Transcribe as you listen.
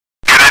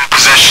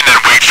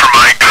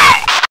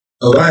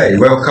Alright,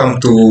 welcome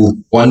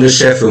to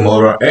Wondershare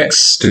Filmora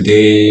X.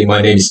 Today,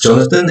 my name is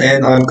Jonathan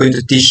and I'm going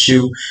to teach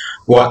you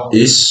what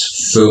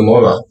is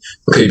Filmora.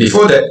 Okay,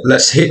 before that,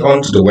 let's head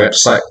on to the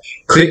website.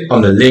 Click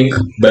on the link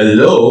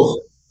below,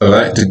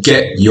 alright, to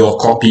get your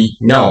copy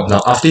now.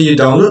 Now, after you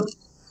download,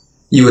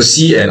 you will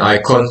see an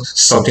icon,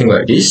 something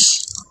like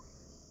this,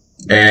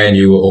 and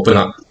you will open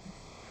up.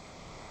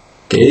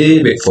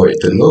 Okay, wait for it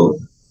to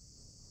load.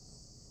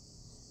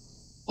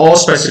 All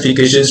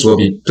specifications will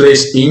be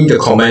placed in the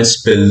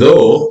comments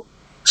below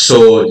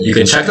so you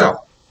can check it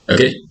out.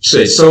 Okay,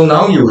 so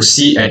now you will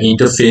see an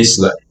interface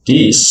like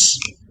this,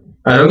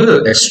 and I'm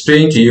going to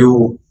explain to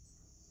you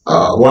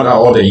what are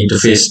all the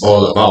interface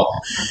all about.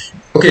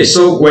 Okay,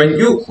 so when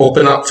you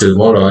open up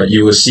Filmora,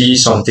 you will see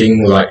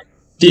something like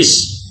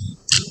this.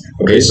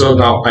 Okay, so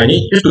now I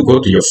need you to go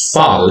to your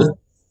file.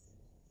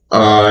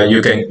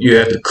 You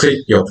have to click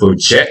your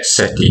project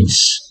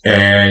settings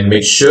and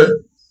make sure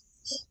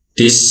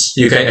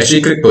you can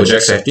actually click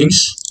project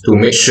settings to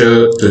make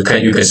sure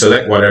you can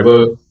select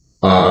whatever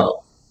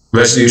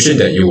resolution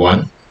that you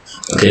want.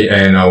 Okay,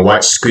 and a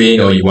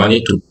widescreen, or you want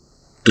it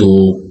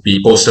to be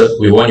posted.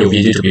 We want your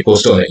video to be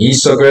posted on the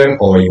Instagram,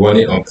 or you want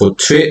it on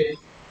portrait,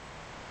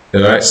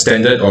 right,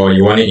 standard, or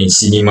you want it in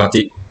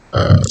cinematic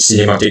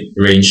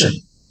range.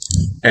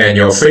 And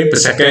your frame per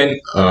second,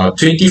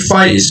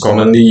 25 is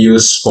commonly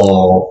used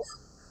for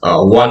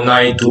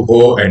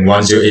 1920 and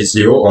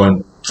 1080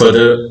 on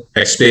further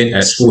explained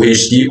as Full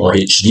HD or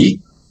HD.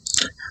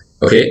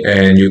 Okay,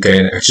 and you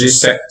can actually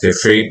set the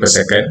frame per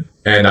second,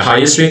 and the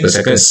highest frame per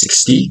second is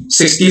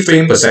 60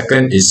 frame per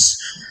second is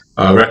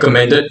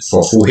recommended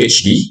for Full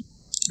HD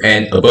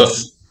and above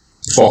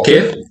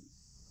 4K.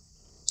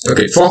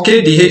 Okay,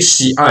 4K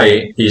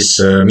DHCI is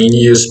mainly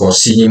used for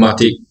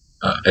cinematic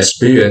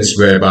experience,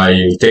 whereby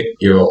you take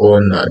your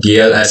own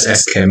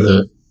DLSS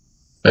camera,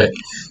 right,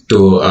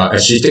 to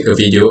actually take a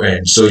video,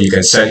 and so you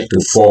can set it to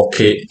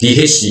 4K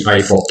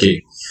DHCI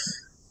 4K.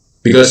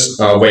 Because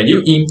when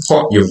you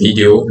import your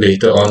video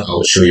later on,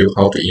 I'll show you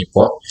how to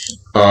import.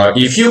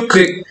 If you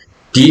click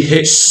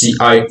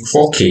DHCI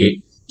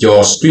 4K,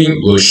 your screen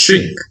will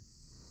shrink,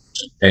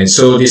 and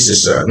so this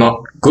is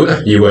not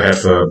good. You will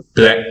have a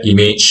black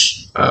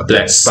image,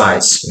 black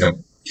sides,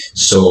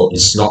 so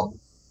it's not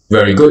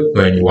very good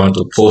when you want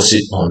to post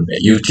it on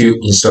YouTube,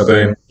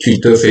 Instagram,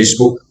 Twitter,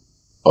 Facebook,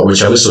 or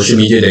whichever social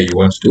media that you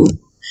want to do.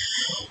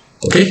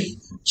 Okay,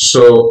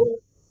 so,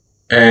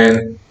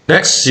 and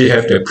next you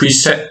have the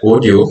preset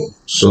audio,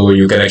 so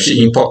you can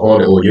actually import all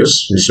the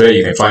audios. This is where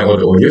you can find all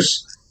the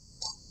audios.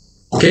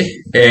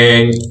 Okay,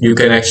 and you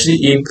can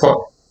actually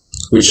import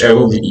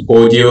whichever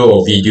audio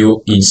or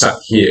video inside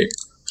here.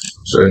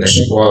 So in the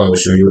next while I will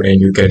show you,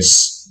 and you can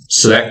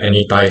select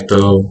any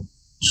title,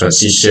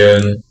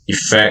 transition,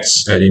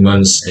 effects,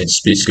 elements, and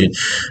split screen.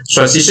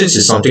 Transitions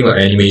is something like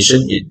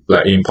animation.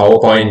 Like in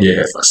PowerPoint, they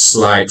have a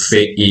slide,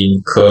 fade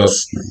in, curve.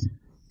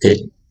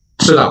 Okay,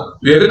 so now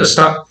we are going to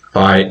start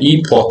by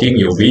importing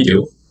your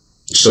video.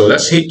 So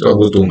let's head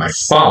over to my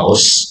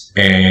files,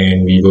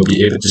 and we will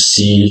be able to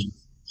see.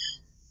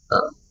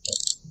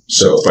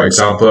 So for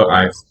example,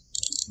 I've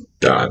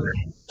done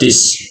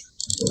this.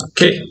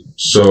 Okay,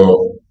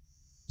 so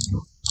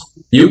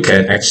you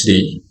can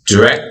actually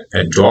drag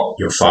and drop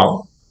your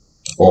file,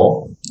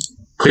 or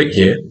click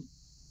here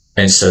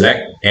and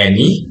select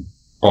any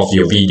of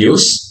your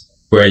videos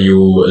where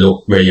you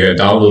have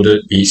downloaded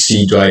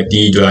C drive,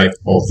 D drive,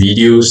 or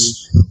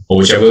videos, or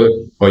whichever,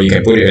 or you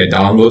can put it at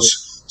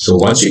downloads. So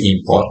once you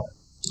import,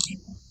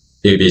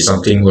 it'll be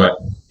something like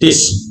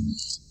this.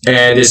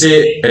 And they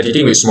say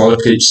editing with smaller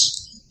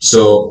clips.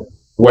 So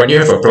when you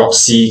have a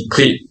proxy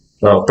clip,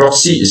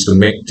 proxy is to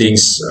make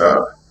things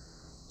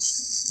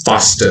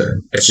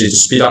faster, actually to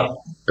speed up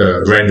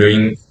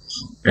rendering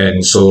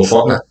and so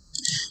forth.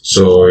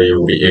 So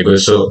you'll be able,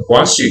 so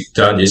once you've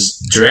done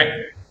this, drag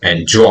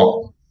and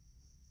drop,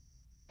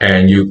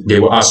 and they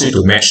will ask you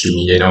to match to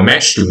media. Now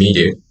match to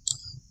media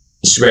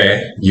is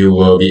where you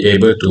will be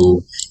able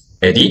to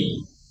edit,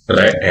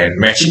 right? And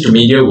matching to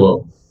media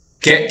will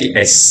get the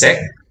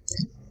exact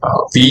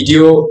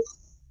video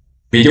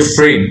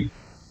frame,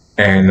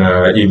 and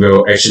it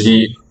will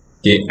actually,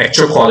 the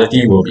actual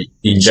quality will be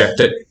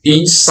injected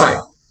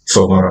inside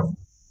Filmora,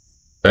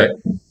 right?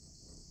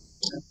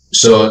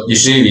 So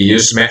usually we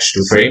use match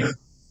to frame.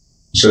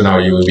 So now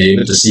you will be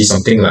able to see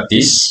something like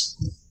this,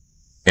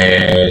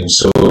 and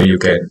so you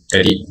can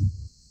edit.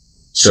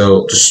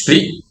 So to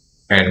split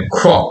and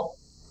crop,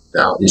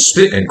 now the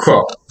split and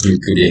crop, you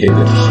could be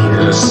able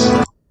to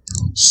use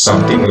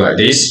something like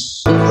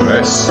this,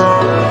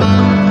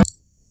 right?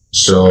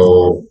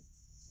 So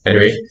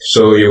anyway,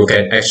 so you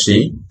can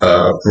actually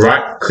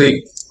right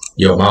click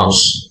your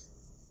mouse,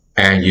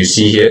 and you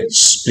see here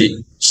split.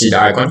 See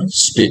the icon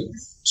split.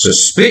 So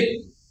split,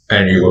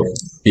 and you will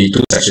be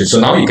two sections. So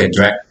now you can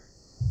drag.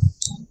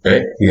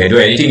 Okay, you can do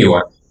anything you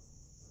want.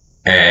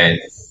 And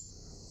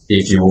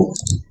if you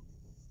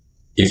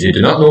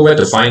do not know where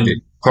to find the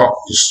crop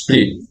to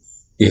split,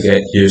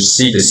 you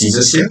see the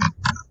scissors here,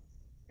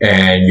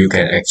 and you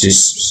can actually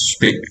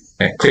split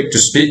and click to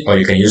split, or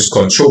you can use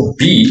Ctrl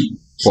B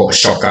for a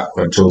shortcut,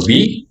 Control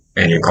B,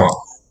 and you come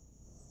up.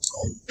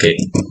 Okay.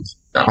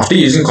 Now, after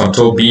using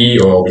Control B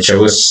or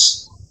whichever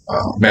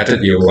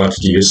method you want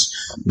to use,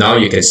 now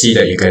you can see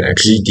that you can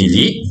actually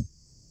delete,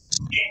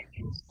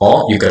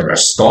 or you can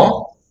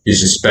restore.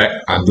 This is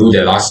back, undo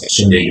the last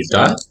action that you've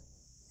done,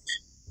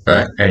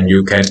 right? And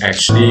you can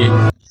actually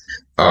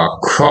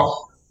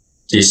crop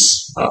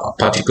this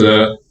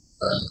particular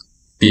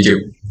video.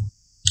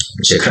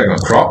 So click on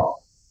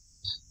crop,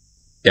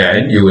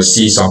 and you will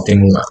see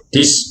something like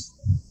this.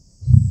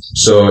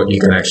 So you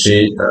can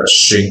actually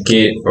shrink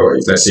it, or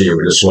if let's say you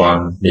just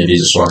want maybe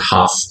just one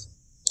half.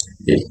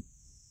 Okay.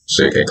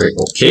 So you can click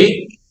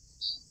OK.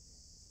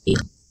 Okay.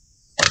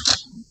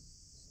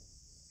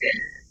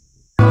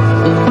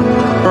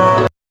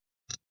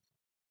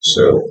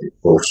 So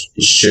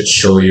it should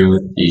show you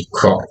the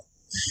crop.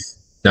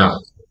 Now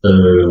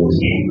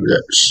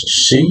let's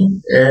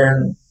see,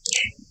 and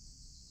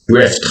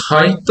we have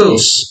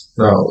titles.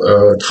 Now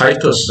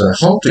titles,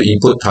 how to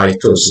input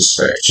titles is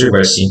actually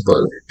very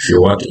simple. If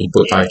you want to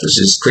input titles,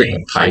 just click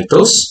on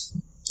titles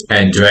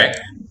and drag.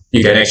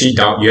 You can actually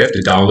you have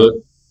to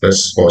download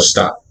first for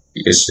start,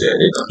 because they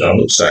don't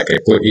download, so I can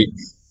put it,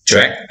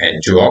 drag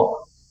and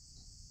drop.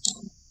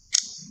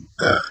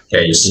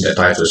 And you see the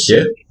titles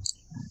here.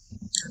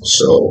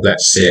 So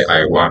let's say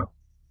I want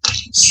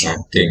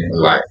something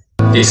like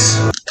this,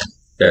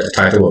 that the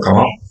title will come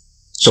up.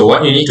 So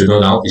what you need to know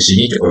now is you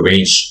need to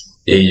arrange.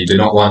 You do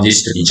not want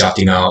this to be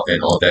jutting out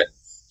and all that.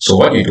 So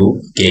what you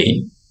do,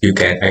 again, you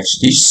can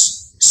actually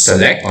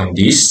select on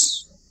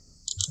this,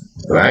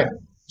 right?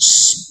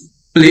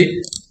 Split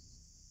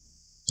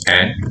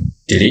and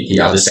delete the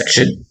other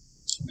section.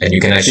 And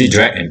you can actually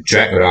drag and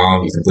drag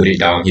around. You can put it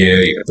down here,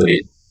 you can put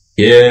it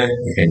here,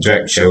 you can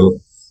drag show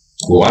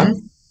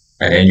one,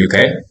 and then you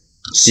can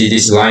see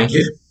this line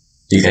here.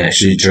 You can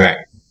actually drag.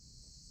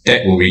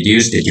 That will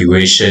reduce the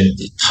duration,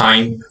 the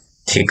time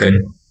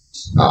taken,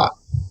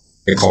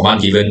 the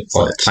command given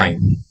for the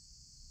time,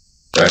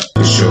 right,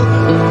 to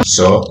show.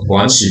 So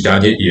once you've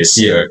done it, you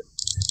see a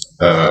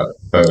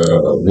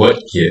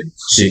word here.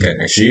 So you can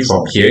actually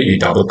from here you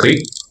double click,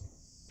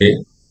 okay,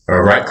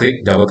 or right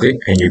click, double click,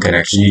 and you can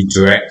actually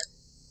drag.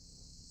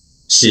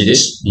 See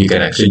this? You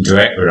can actually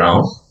drag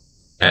around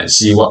and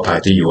see what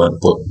title you want to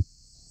put.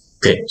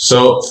 Okay,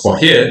 so for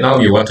here now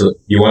you want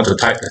to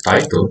type the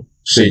title.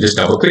 So you just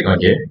double click on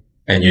here,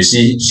 and you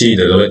see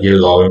the alert here,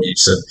 Lorem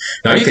Ipsum.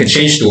 Now you can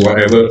change to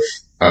whatever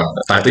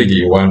title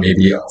you want,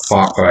 maybe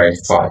Far Cry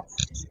 5,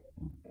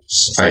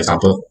 for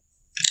example,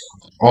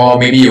 or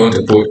maybe you want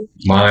to put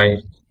my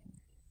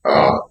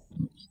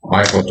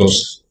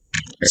photos,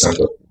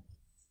 example,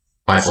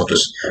 my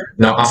photos.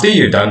 Now after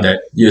you've done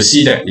that, you'll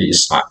see that it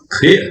is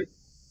clear.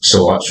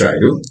 So what should I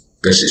do?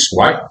 Because it's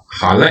white,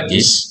 highlight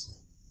this,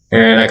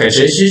 and I can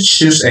actually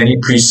choose any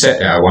preset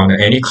that I want,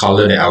 any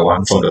color that I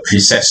want from the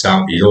presets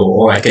down below,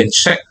 or I can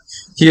check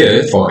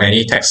here for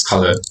any text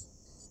color.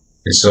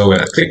 And so when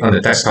I click on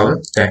the text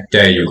color,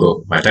 there you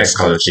go, my text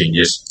color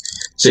changes.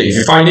 So if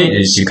you find it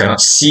is you cannot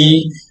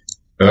see,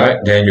 right,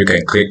 then you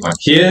can click on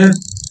here.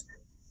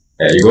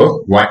 There you go,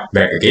 white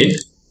back again.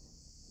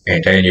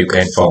 And then you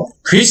can, from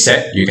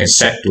preset, you can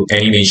set to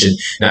animation.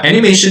 Now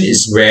animation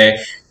is where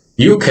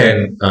you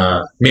can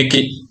make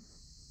it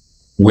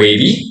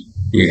wavy.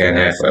 You can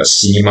have a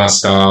cinema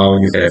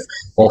style, you can have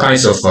all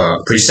kinds of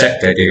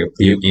preset that they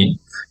built in.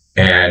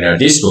 And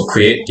this will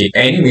create the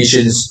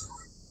animations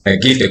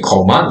and give the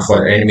command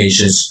for the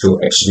animations to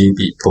actually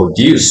be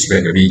produced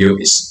when the video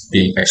is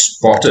being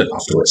exported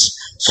afterwards.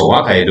 So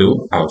what I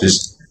do, I'll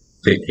just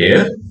click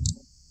here,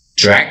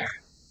 drag,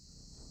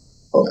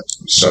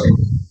 sorry.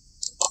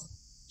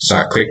 So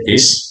I click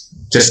this,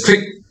 just click,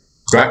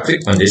 right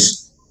click on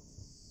this,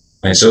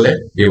 and so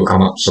that it will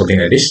come up something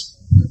like this.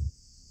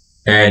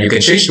 And you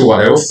can change to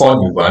whatever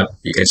font you want.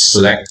 You can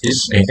select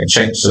this, and you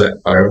can select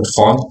whatever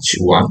font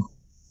you want.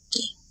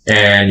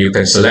 And you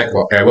can select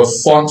whatever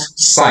font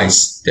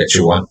size that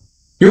you want.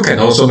 You can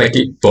also make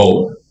it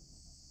bold,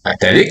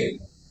 italic,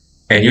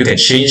 and you can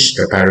change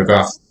the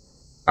paragraph,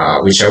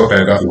 whichever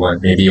paragraph you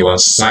want. Maybe you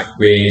want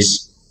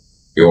sideways,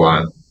 you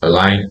want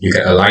align, you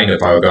can align the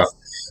paragraph,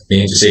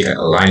 meaning to say you can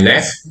align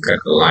left, you can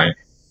align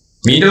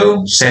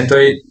middle, center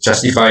it,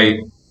 justify it,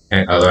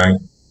 and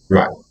align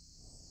right.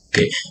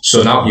 Okay,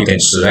 so now you can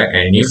select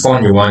any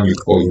font you want,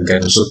 or you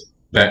can also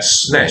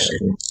backslash,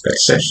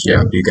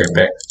 yeah, you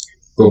can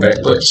go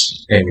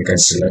backwards, and you can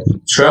select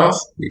 12,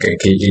 you can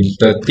key in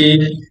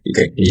 13, you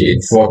can key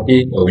in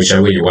 14, or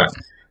whichever you want.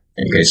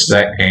 And you can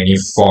select any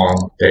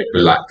font that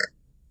you like.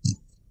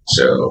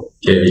 So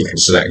here you can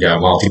select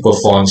multiple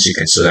fonts, you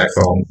can select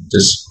from,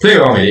 just play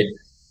around with it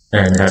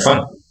and have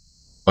fun.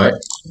 Right?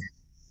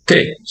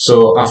 Okay,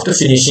 so after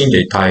finishing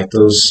the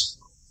titles,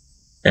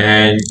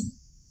 and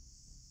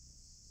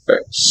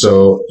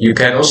so you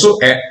can also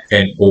add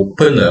an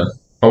opener.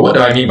 Or what do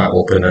I mean by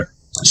opener?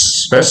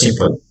 It's very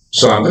simple.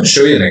 So I'm going to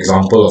show you an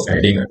example of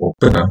adding an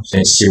opener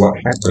and see what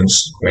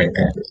happens when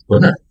add an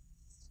opener.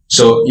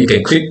 So you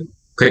can click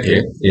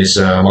here. There's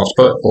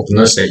multiple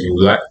openers that you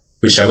like,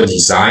 whichever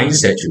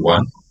designs that you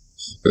want.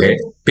 Okay,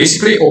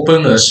 basically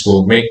openers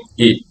will make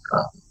it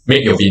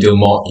make your video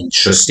more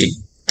interesting.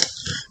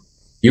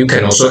 You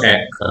can also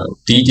add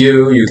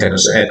video. You can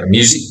also add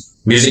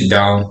music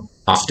down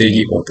after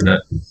the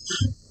opener.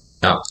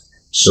 Now,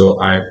 so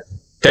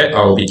that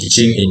I'll be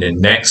teaching in the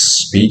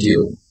next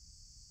video.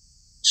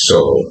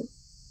 So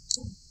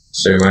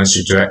once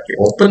you drag the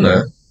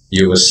opener,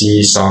 you will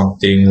see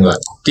something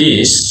like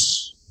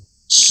this.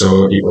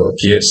 So it will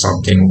appear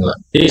something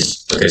like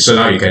this. Okay, so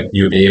now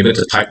you'll be able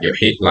to type your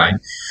headline.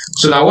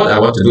 So now what I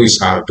want to do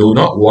is I do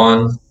not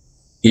want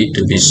it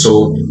to be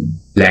so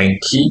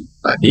lengthy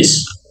like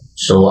this.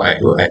 So I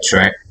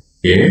drag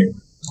here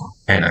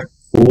and I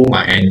pull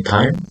my end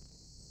time.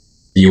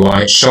 You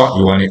want it short,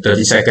 you want it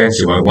 30 seconds,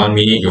 you want it 1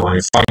 minute, you want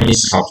it 5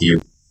 minutes, it's up to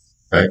you.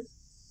 Right?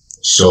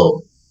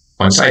 So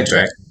once I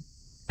drag,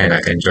 and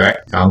I can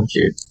drag down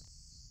here,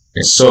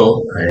 and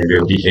so I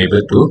will be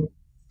able to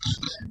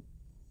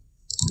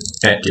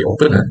add the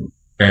opener,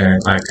 and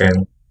I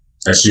can,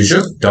 as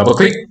usual, double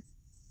click,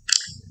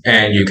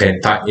 and you can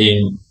type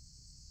in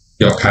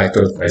your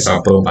title. For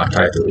example, my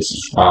title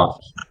is file,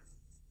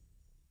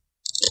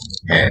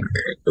 and I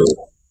can do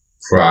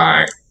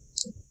fry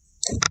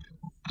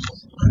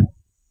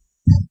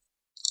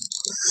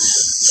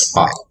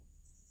file.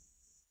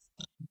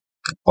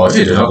 Or if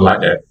you do not like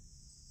that,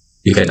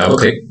 you can double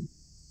click.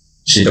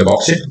 See the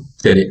box here?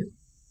 Get it?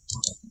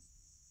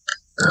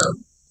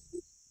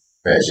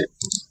 Where is it?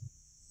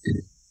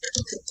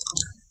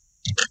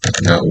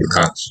 No, you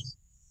can't.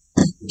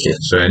 Okay,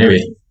 so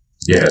anyway,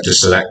 you have to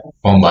select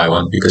one by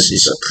one because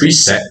it's a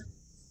preset.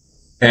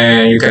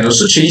 And you can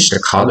also change the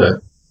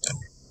color.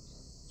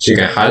 So you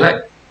can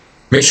highlight,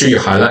 make sure you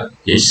highlight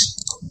this,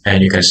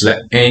 and you can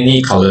select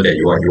any color that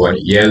you want. You want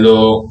it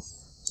yellow,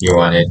 you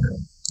want it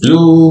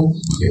blue,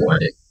 you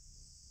want it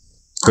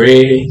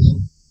gray,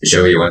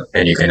 whichever you want.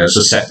 And you can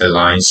also set the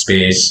line,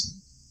 space,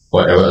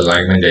 whatever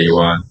alignment that you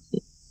want.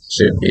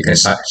 So you can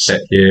set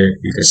here,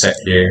 you can set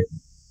here,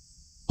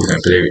 you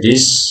can play with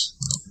this.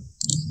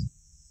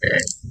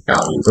 And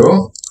down you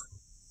go.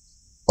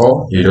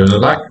 Or you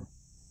don't like,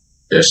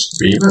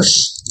 just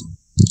reverse.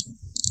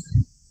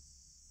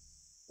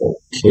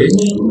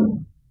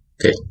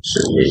 Okay, so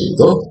here you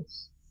go.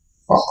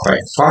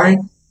 Quite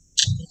fine.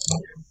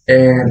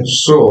 And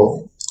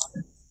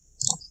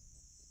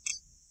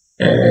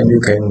you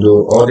can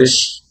do all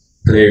this,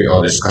 play with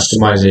all this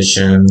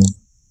customization,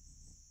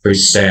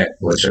 preset,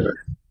 whatever.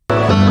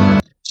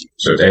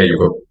 So there you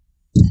go.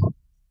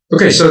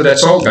 Okay, so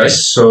that's all,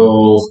 guys.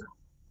 So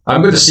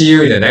I'm going to see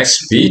you in the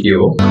next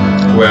video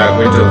where I'm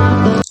going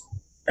to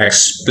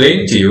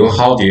explain to you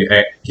how do you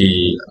add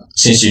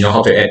since you know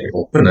how to add the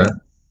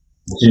opener.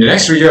 In the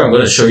next video, I'm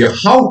going to show you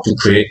how to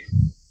create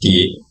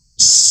the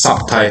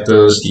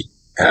subtitles, the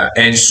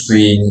end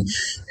screen,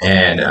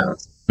 and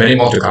many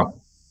more to come.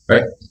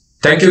 Right?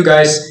 Thank you,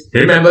 guys.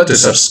 Remember to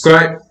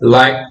subscribe,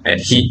 like, and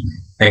hit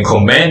and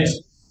comment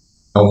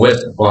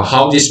on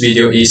how this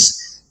video is.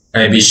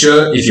 And be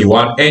sure if you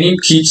want any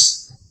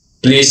tips,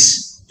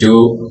 please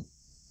do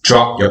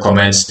drop your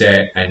comments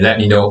there and let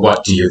me know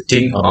what do you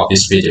think about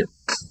this video.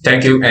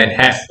 Thank you and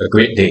have a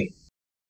great day.